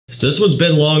So this one's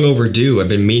been long overdue. I've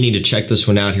been meaning to check this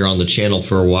one out here on the channel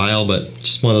for a while, but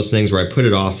just one of those things where I put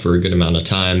it off for a good amount of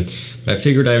time. But I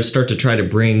figured I would start to try to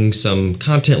bring some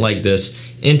content like this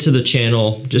into the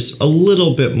channel just a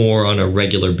little bit more on a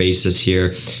regular basis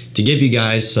here to give you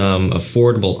guys some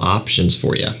affordable options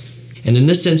for you. And in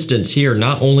this instance here,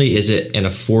 not only is it an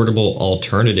affordable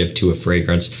alternative to a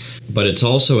fragrance, but it's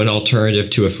also an alternative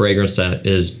to a fragrance that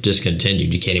is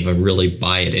discontinued. You can't even really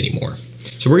buy it anymore.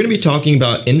 So we're going to be talking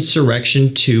about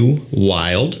Insurrection 2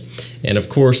 Wild. And of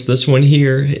course, this one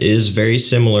here is very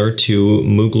similar to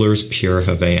Mugler's Pure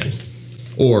Havne,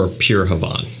 or Pure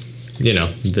Havne. You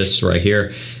know, this right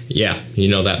here. Yeah, you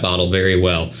know that bottle very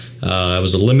well. It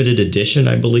was a limited edition,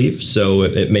 I believe, so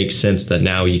it makes sense that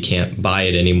now you can't buy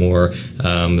it anymore.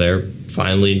 They're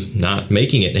finally not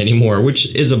making it anymore,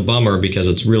 which is a bummer because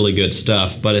it's really good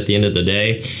stuff. But at the end of the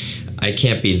day, I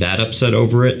can't be that upset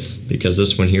over it because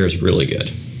this one here is really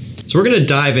good. So we're going to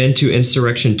dive into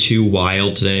Insurrection 2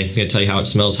 Wild today. I'm going to tell you how it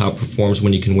smells, how it performs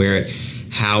when you can wear it,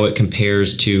 how it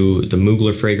compares to the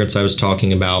Mugler fragrance I was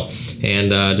talking about,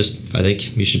 and I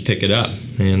think you should pick it up.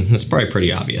 And that's probably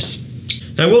pretty obvious.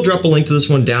 Now, I will drop a link to this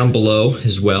one down below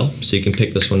as well, so you can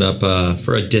pick this one up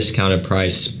for a discounted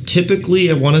price. Typically,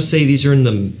 I want to say these are in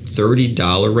the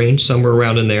 $30 range, somewhere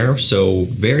around in there, so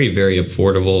very, very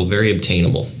affordable, very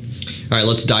obtainable. All right,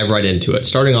 let's dive right into it.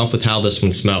 Starting off with how this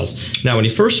one smells. Now, when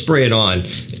you first spray it on,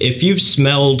 if you've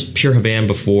smelled Pure Havne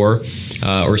before,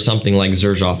 or something like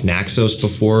Xerjoff Naxos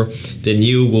before, then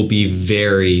you will be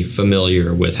very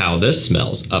familiar with how this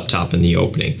smells up top in the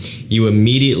opening. You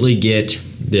immediately get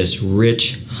this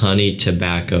rich honey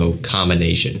tobacco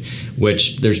combination,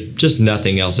 which there's just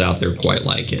nothing else out there quite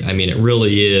like it. I mean, it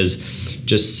really is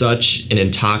just such an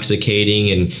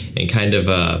intoxicating and kind of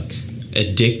a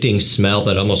addicting smell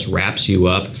that almost wraps you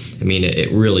up. I mean,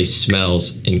 it really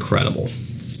smells incredible.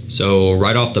 So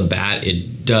right off the bat,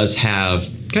 it does have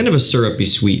kind of a syrupy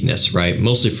sweetness, right?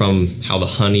 Mostly from how the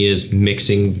honey is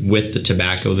mixing with the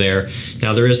tobacco there.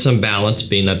 Now there is some balance,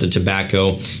 being that the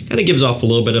tobacco kind of gives off a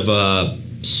little bit of a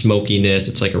smokiness.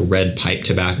 It's like a red pipe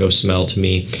tobacco smell to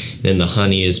me. Then the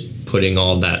honey is putting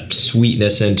all that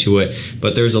sweetness into it,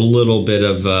 but there's a little bit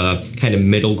of kind of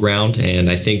middle ground, and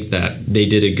I think that they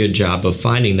did a good job of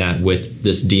finding that with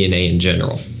this DNA in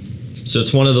general. So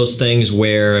it's one of those things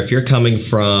where if you're coming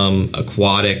from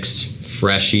aquatics,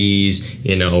 freshies,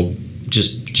 you know,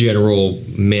 just general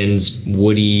men's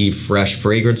woody, fresh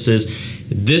fragrances,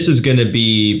 this is going to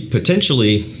be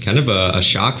potentially kind of a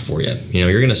shock for you. You know,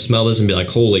 you're going to smell this and be like,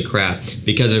 holy crap,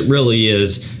 because it really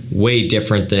is way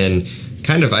different than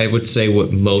kind of, I would say,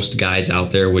 what most guys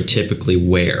out there would typically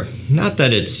wear. Not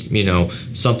that it's, you know,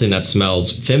 something that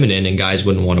smells feminine and guys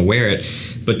wouldn't want to wear it,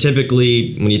 but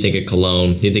typically when you think of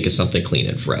cologne, you think of something clean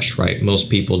and fresh, right? Most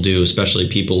people do, especially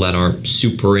people that aren't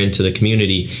super into the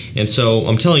community. And so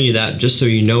I'm telling you that just so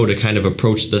you know to kind of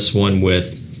approach this one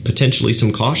with potentially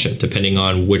some caution, depending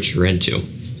on what you're into.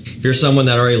 If you're someone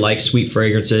that already likes sweet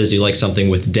fragrances, you like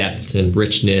something with depth and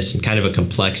richness and kind of a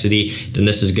complexity, then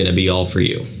this is going to be all for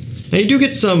you. Now you do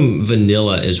get some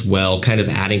vanilla as well, kind of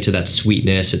adding to that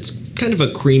sweetness. It's kind of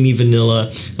a creamy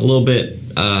vanilla, a little bit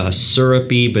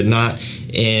syrupy, but not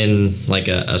in like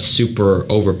a super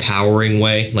overpowering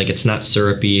way. Like it's not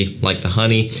syrupy like the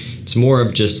honey. It's more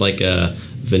of just like a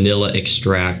vanilla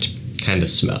extract kind of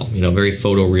smell, you know, very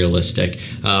photorealistic.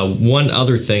 One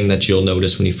other thing that you'll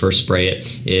notice when you first spray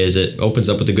it is it opens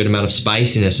up with a good amount of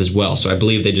spiciness as well. So I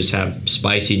believe they just have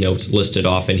spicy notes listed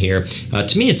off in here.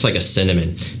 To me, it's like a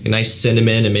cinnamon, a nice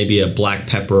cinnamon and maybe a black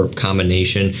pepper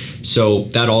combination. So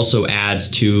that also adds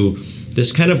to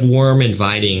this kind of warm,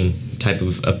 inviting type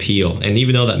of appeal. And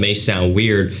even though that may sound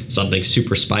weird, something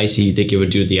super spicy, you think it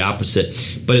would do the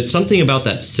opposite. But it's something about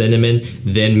that cinnamon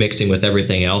then mixing with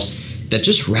everything else that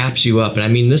just wraps you up. And I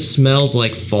mean, this smells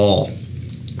like fall.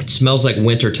 It smells like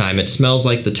wintertime. It smells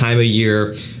like the time of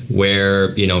year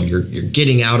where, you know, you're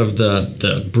getting out of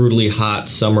the brutally hot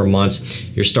summer months.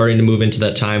 You're starting to move into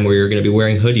that time where you're going to be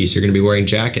wearing hoodies. You're going to be wearing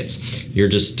jackets. You're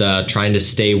just trying to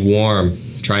stay warm,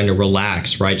 trying to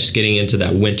relax, right? Just getting into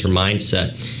that winter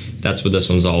mindset. That's what this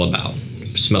one's all about.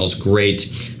 It smells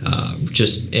great,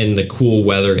 just in the cool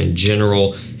weather in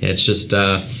general. And it's just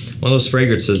one of those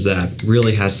fragrances that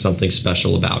really has something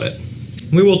special about it.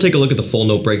 We will take a look at the full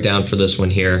note breakdown for this one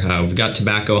here. We've got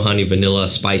tobacco, honey, vanilla,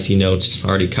 spicy notes.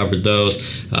 Already covered those.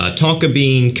 Tonka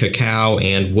bean, cacao,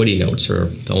 and woody notes are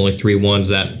the only three ones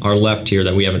that are left here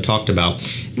that we haven't talked about.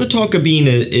 And the tonka bean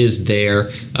is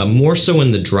there, more so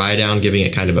in the dry down, giving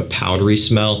it kind of a powdery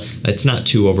smell. It's not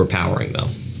too overpowering though.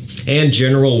 And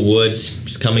general woods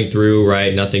is coming through,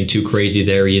 right? Nothing too crazy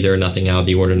there either, nothing out of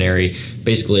the ordinary.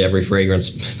 basically every fragrance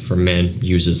for men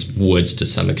uses woods to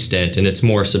some extent, and it's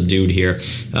more subdued here.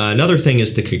 Another thing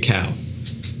is the cacao.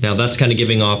 Now that's kind of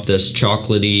giving off this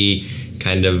chocolatey,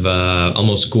 kind of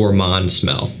almost gourmand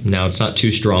smell. Now it's not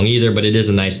too strong either, but it is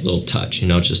a nice little touch, you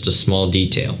know, it's just a small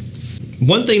detail.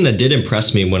 One thing that did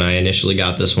impress me when I initially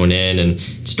got this one in and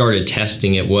started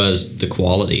testing it was the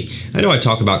quality. I know I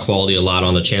talk about quality a lot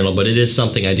on the channel, but it is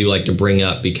something I do like to bring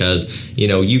up because, you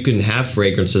know, you can have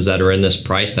fragrances that are in this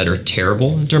price that are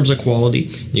terrible in terms of quality.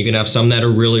 You can have some that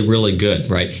are really, really good,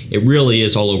 right? It really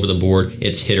is all over the board.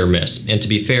 It's hit or miss. And to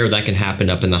be fair, that can happen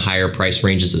up in the higher price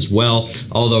ranges as well,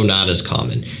 although not as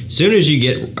common. As soon as you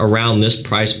get around this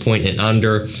price point and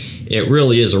under, it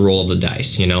really is a roll of the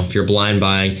dice. You know, if you're blind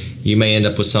buying, you may end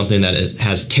up with something that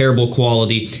has terrible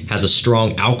quality, has a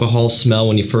strong alcohol smell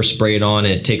when you first spray it on,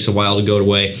 and it takes a while to go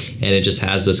away, and it just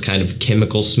has this kind of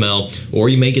chemical smell. Or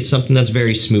you may get something that's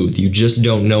very smooth. You just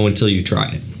don't know until you try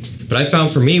it. But I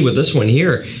found for me with this one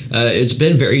here, it's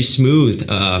been very smooth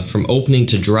from opening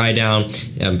to dry down.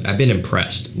 I've been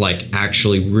impressed, like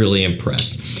actually really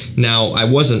impressed. Now, I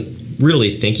wasn't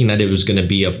really thinking that it was going to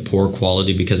be of poor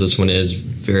quality because this one is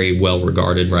very well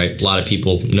regarded, right? A lot of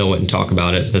people know it and talk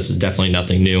about it. This is definitely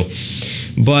nothing new.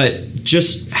 But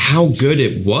just how good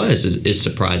it was is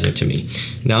surprising to me.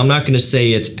 Now, I'm not going to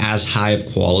say it's as high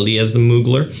of quality as the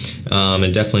Mugler,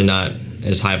 and definitely not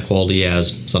as high of quality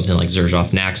as something like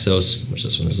Xerjoff Naxos, which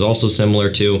this one is also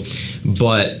similar to,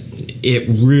 but it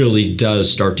really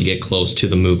does start to get close to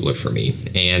the Mugler for me.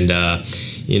 And,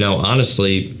 you know,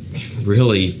 honestly,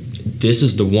 really, this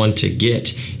is the one to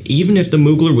get. Even if the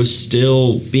Mugler was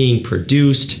still being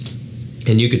produced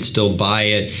and you could still buy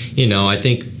it, you know, I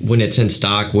think when it's in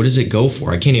stock, what does it go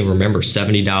for? I can't even remember,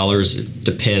 $70. It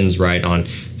depends, right, on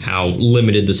how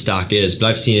limited the stock is, but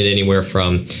I've seen it anywhere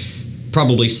from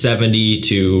probably 70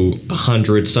 to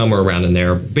 100, somewhere around in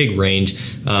there, big range.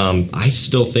 I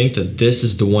still think that this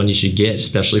is the one you should get,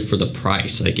 especially for the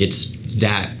price. Like, it's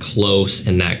that close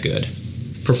and that good.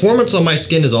 Performance on my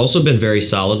skin has also been very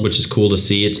solid, which is cool to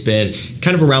see. It's been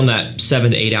kind of around that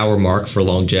 7 to 8 hour mark for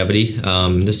longevity.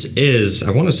 This is,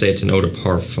 I want to say it's an eau de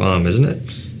parfum, isn't it?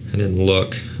 I didn't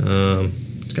look.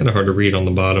 It's kind of hard to read on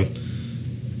the bottom.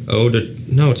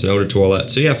 No, it's an eau de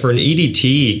toilette. So yeah, for an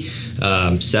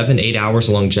EDT, 7 to 8 hours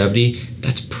longevity,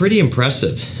 that's pretty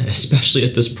impressive, especially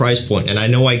at this price point. And I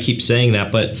know I keep saying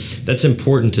that, but that's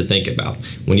important to think about.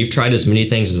 When you've tried as many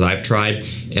things as I've tried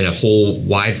in a whole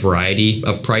wide variety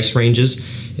of price ranges,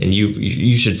 and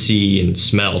you should see and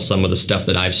smell some of the stuff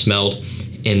that I've smelled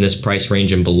in this price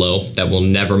range and below that will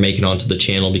never make it onto the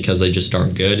channel because they just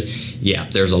aren't good. Yeah,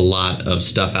 there's a lot of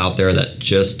stuff out there that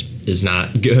just is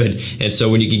not good. And so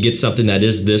when you can get something that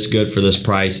is this good for this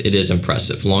price, it is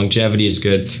impressive. Longevity is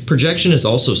good. Projection is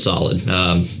also solid.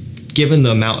 Given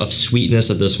the amount of sweetness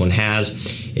that this one has,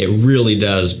 it really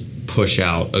does push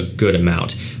out a good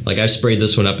amount. Like, I've sprayed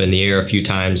this one up in the air a few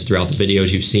times throughout the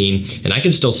videos you've seen, and I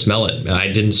can still smell it.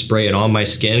 I didn't spray it on my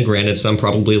skin. Granted, some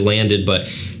probably landed, but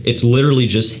it's literally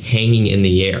just hanging in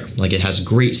the air. Like, it has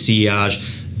great sillage.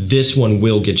 This one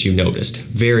will get you noticed.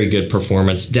 Very good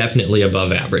performance, definitely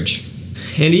above average.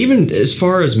 And even as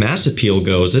far as mass appeal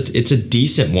goes, it's a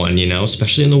decent one, you know,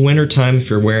 especially in the winter time if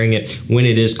you're wearing it when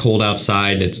it is cold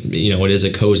outside. It's, you know, it is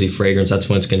a cozy fragrance. That's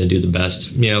when it's going to do the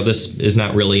best. You know, this is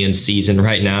not really in season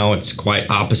right now. It's quite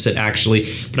opposite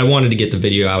actually, but I wanted to get the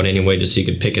video out anyway just so you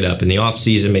could pick it up in the off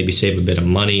season, maybe save a bit of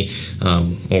money,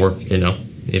 or, you know,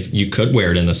 if you could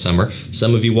wear it in the summer.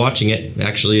 Some of you watching it,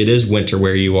 actually it is winter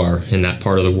where you are in that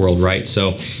part of the world, right?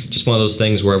 So just one of those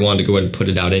things where I wanted to go ahead and put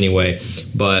it out anyway.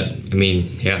 But I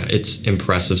mean, yeah, it's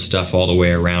impressive stuff all the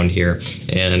way around here.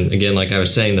 And again, like I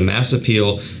was saying, the mass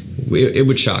appeal, it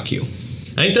would shock you.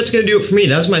 I think that's gonna do it for me.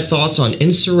 That's my thoughts on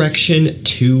Insurrection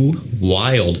 2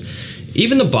 Wild.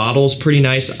 Even the bottle's pretty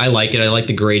nice. I like it. I like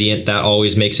the gradient. That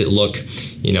always makes it look,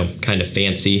 you know, kind of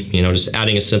fancy. You know, just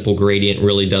adding a simple gradient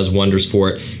really does wonders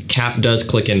for it. Cap does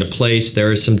click into place.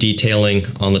 There is some detailing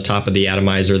on the top of the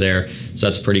atomizer there, so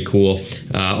that's pretty cool.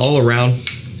 All around,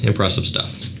 impressive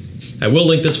stuff. I will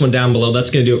link this one down below.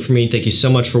 That's going to do it for me. Thank you so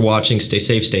much for watching. Stay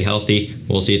safe, stay healthy.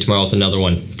 We'll see you tomorrow with another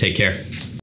one. Take care.